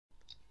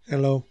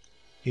Hello,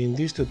 in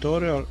this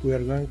tutorial we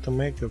are going to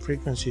make a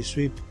frequency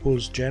sweep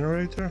pulse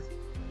generator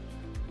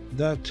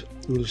that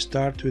will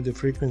start with a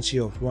frequency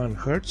of 1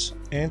 Hz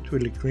and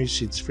will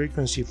increase its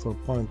frequency for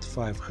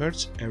 0.5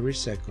 Hz every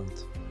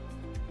second.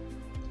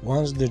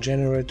 Once the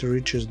generator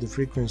reaches the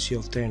frequency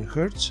of 10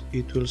 Hz,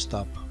 it will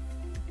stop.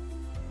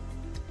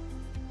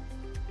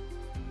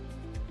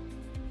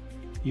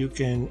 You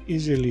can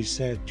easily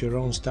set your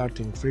own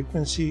starting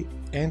frequency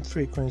and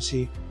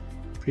frequency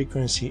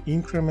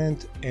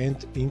increment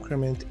and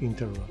increment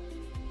interval.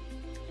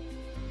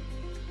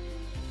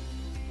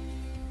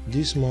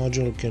 This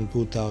module can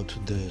put out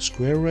the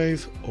square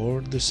wave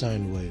or the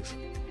sine wave.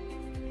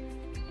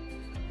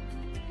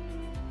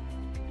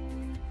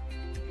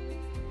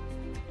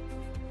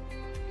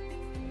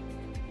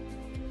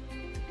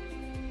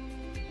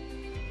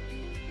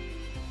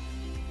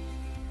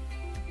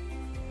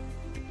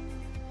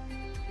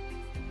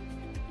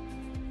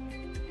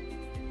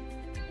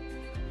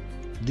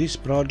 This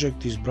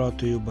project is brought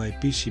to you by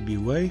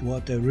PCBWay.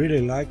 What I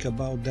really like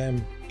about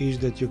them is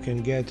that you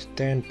can get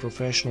 10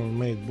 professional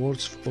made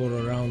boards for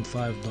around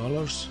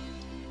 $5,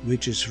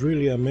 which is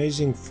really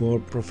amazing for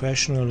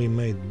professionally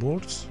made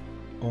boards.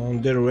 On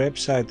their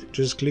website,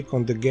 just click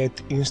on the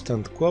Get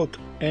Instant Quote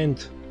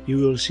and you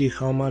will see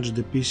how much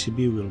the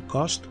PCB will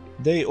cost.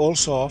 They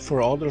also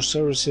offer other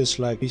services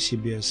like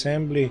PCB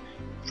assembly,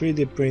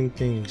 3D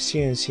printing,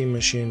 CNC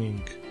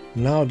machining.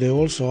 Now they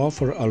also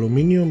offer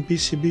aluminum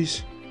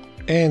PCBs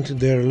and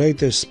their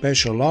latest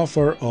special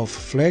offer of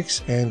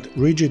flex and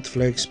rigid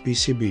flex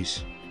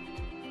PCBs.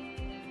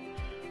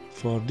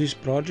 For this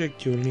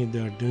project you will need the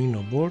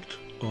Arduino board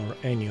or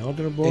any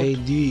other board,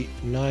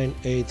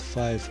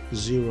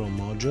 AD9850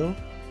 module,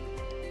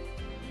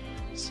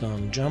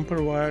 some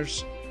jumper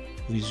wires,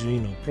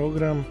 Visuino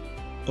program,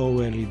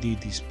 OLED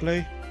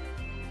display,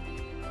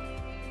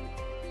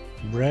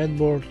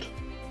 breadboard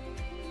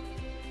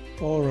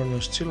or an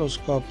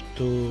oscilloscope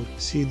to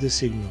see the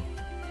signal.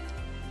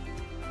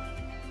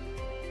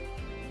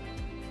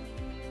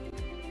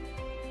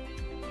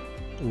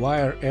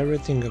 Wire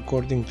everything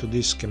according to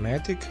this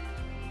schematic.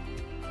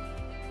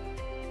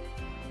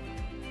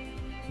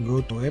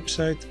 Go to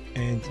website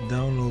and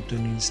download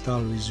and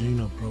install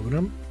Visuino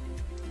program.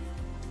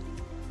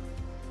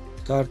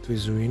 Start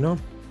Visuino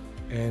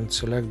and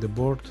select the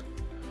board.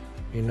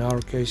 In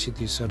our case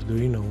it is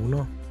Arduino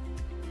Uno.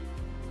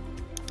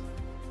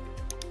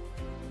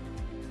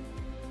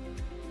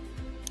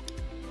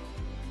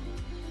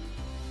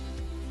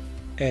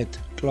 Add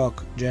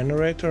clock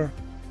generator.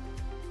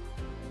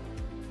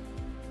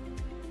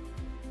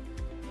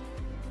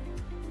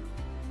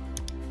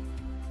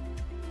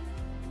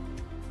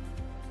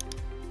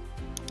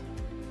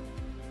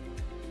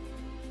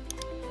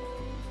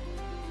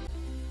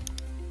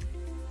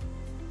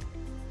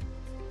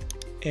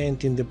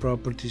 And in the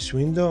properties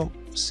window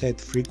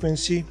set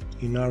frequency,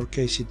 in our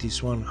case it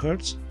is 1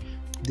 Hz.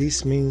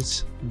 This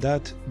means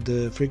that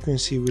the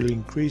frequency will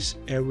increase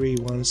every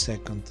 1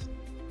 second.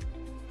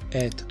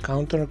 Add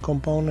counter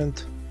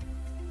component.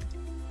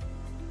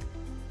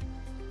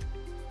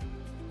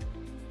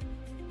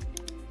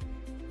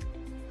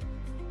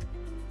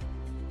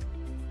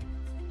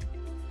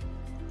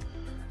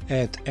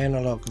 Add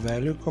analog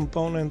value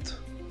component.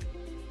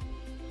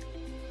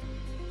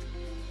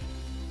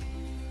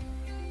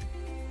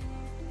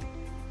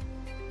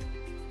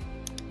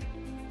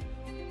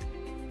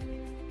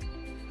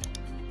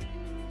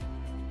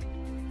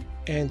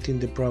 And in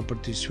the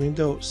properties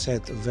window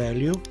set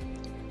value.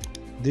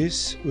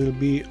 This will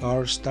be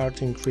our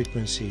starting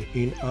frequency.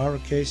 In our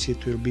case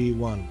it will be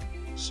 1,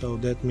 so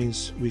that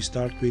means we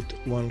start with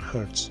 1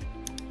 Hz.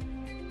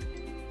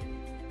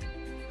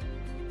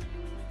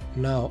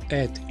 Now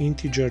add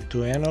integer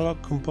to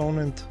analog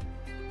component.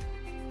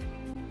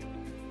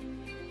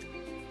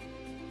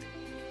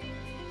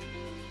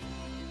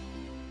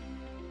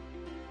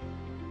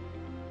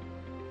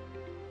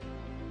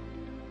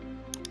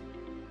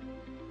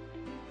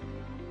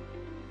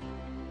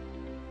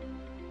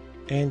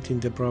 And in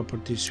the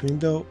properties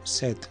window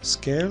set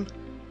scale.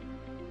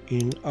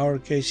 In our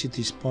case it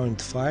is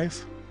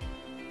 0.5.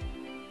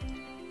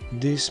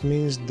 This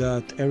means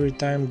that every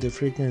time the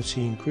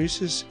frequency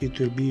increases it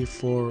will be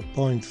for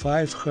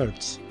 0.5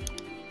 Hz.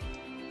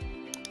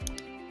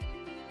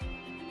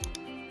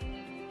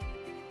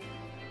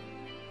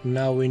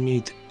 Now we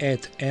need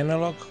add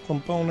analog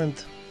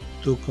component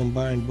to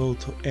combine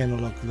both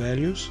analog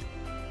values.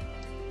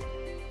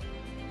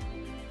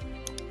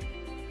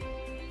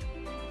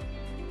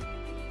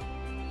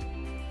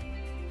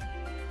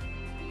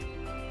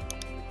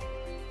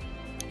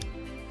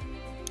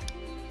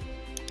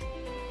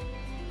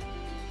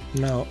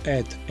 Now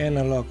add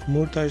analog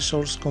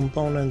multi-source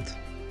component.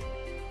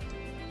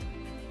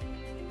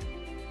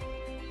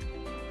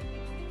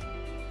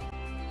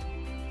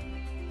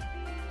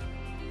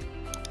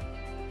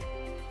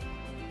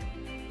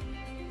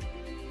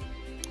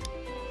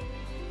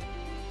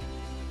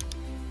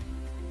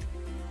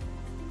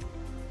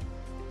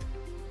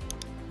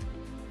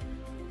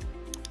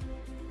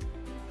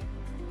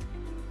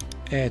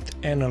 Add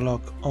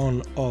analog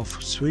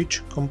on-off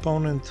switch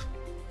component.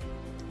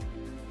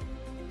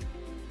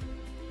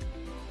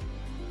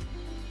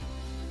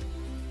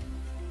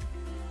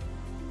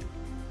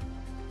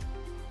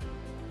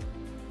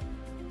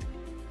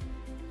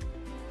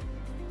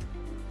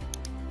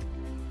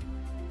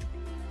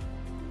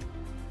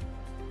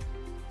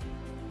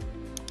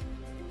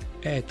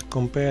 Add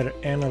compare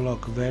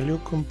analog value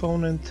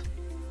component.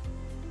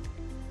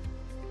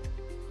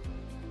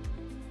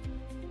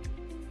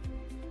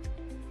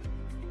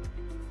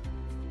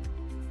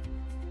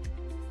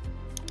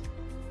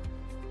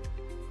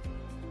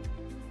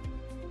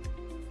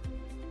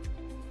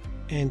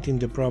 And in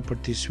the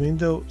properties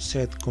window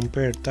set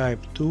compare type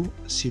to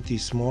CT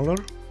smaller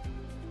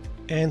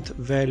and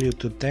value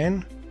to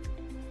 10.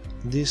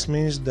 This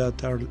means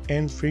that our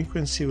end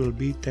frequency will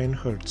be 10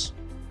 Hz.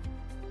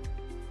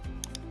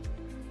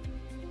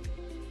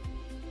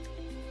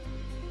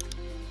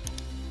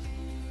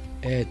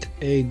 Add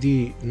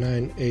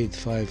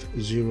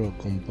AD9850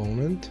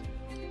 component,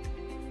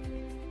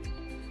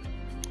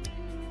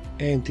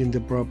 and in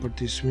the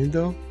properties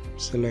window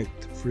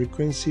select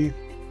frequency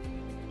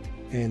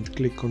and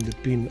click on the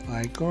pin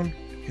icon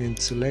and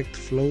select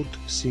float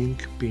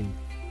sync pin.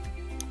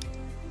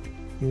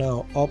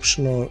 Now,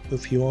 optional,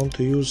 if you want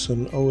to use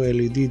an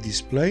OLED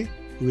display,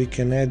 we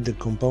can add the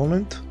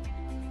component.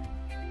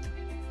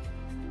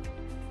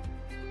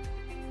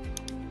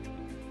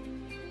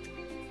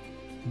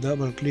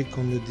 Double click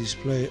on the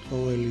display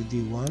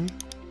OLED 1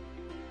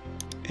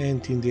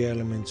 and in the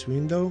elements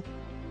window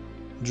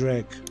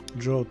drag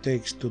draw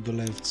text to the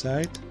left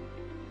side,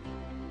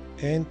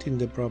 and in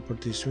the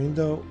properties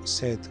window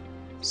set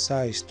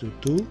size to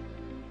 2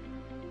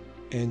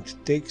 and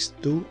text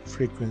to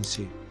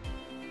frequency.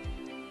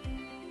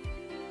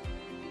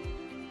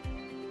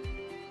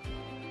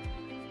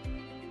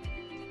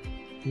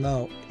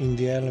 Now in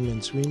the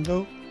elements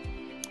window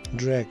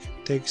drag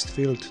text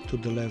field to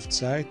the left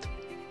side,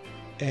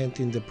 and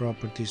in the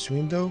properties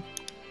window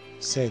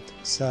set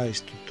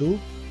size to 2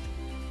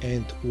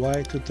 and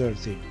Y to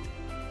 30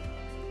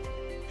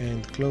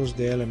 and close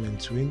the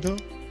elements window.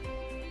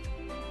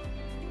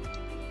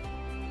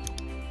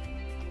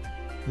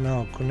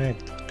 Now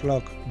connect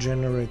clock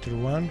generator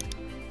 1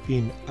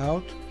 pin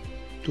out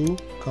to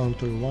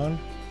counter 1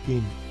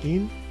 pin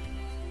in,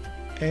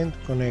 and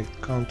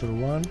connect counter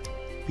 1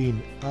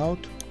 pin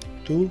out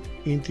to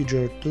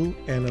integer 2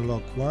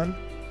 analog 1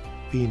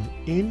 pin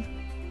in.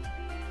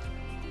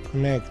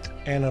 Connect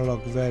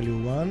analog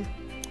value 1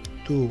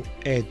 to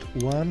add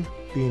 1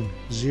 pin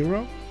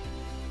 0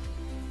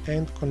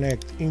 and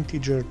connect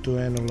integer to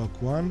analog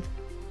 1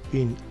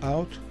 pin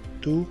out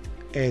to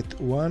add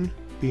 1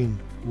 pin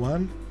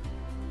 1.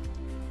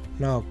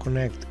 Now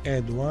connect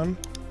add 1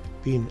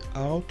 pin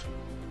out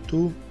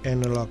to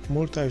analog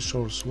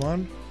multi-source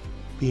 1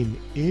 pin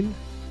in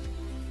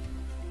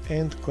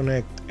and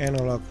connect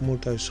analog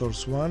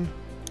multi-source 1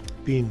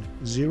 pin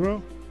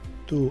 0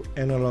 to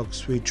analog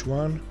switch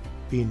 1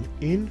 pin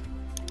in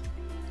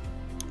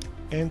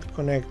and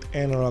connect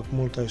analog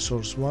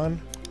multi-source 1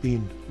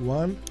 pin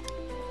 1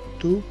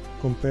 to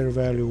compare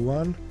value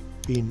 1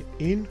 pin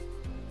in.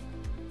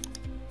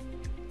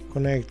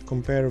 Connect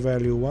compare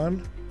value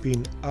 1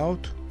 pin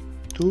out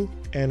to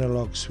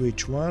analog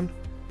switch 1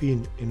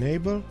 pin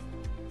enable.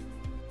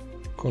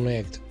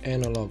 Connect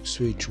analog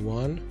switch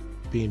 1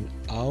 pin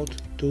out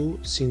to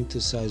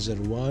synthesizer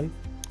 1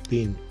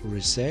 pin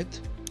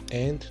reset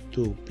and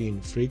to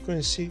pin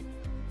frequency.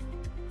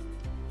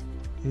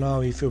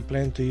 Now if you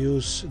plan to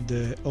use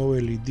the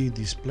OLED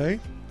display,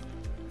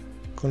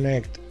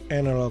 connect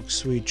analog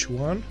switch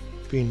 1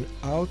 pin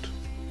out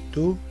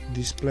to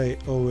display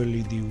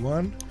OLED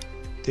 1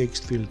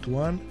 text field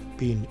 1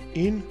 pin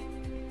in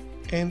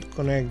and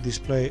connect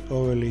display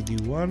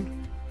OLED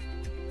 1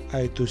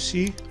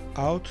 I2C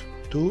out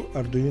to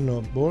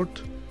Arduino board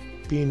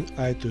pin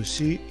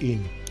I2C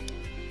in.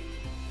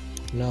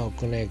 Now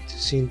connect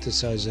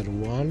synthesizer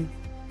 1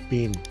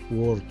 pin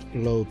word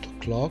load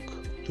clock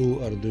to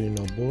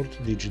Arduino board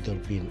digital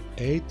pin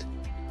 8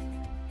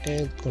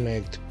 and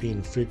connect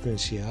pin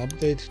frequency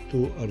update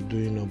to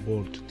Arduino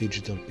board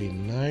digital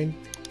pin 9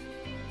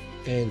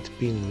 and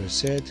pin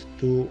reset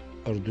to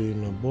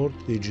Arduino board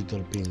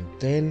digital pin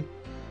 10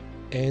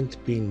 and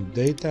pin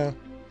data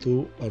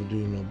to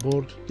Arduino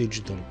board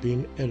digital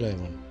pin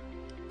 11.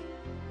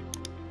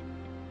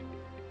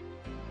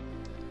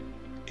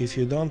 If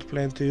you don't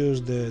plan to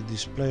use the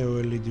display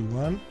OLED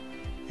 1,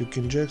 you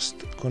can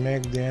just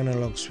connect the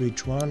analog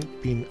switch 1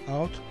 pin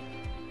out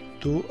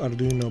to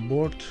Arduino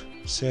board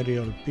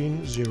serial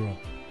pin 0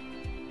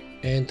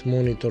 and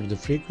monitor the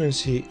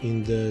frequency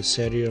in the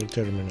serial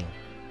terminal.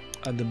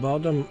 At the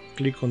bottom,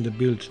 click on the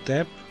Build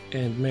tab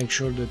and make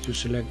sure that you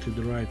selected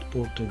the right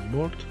port and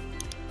board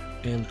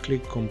and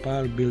click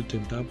Compile, Build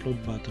and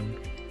Upload button.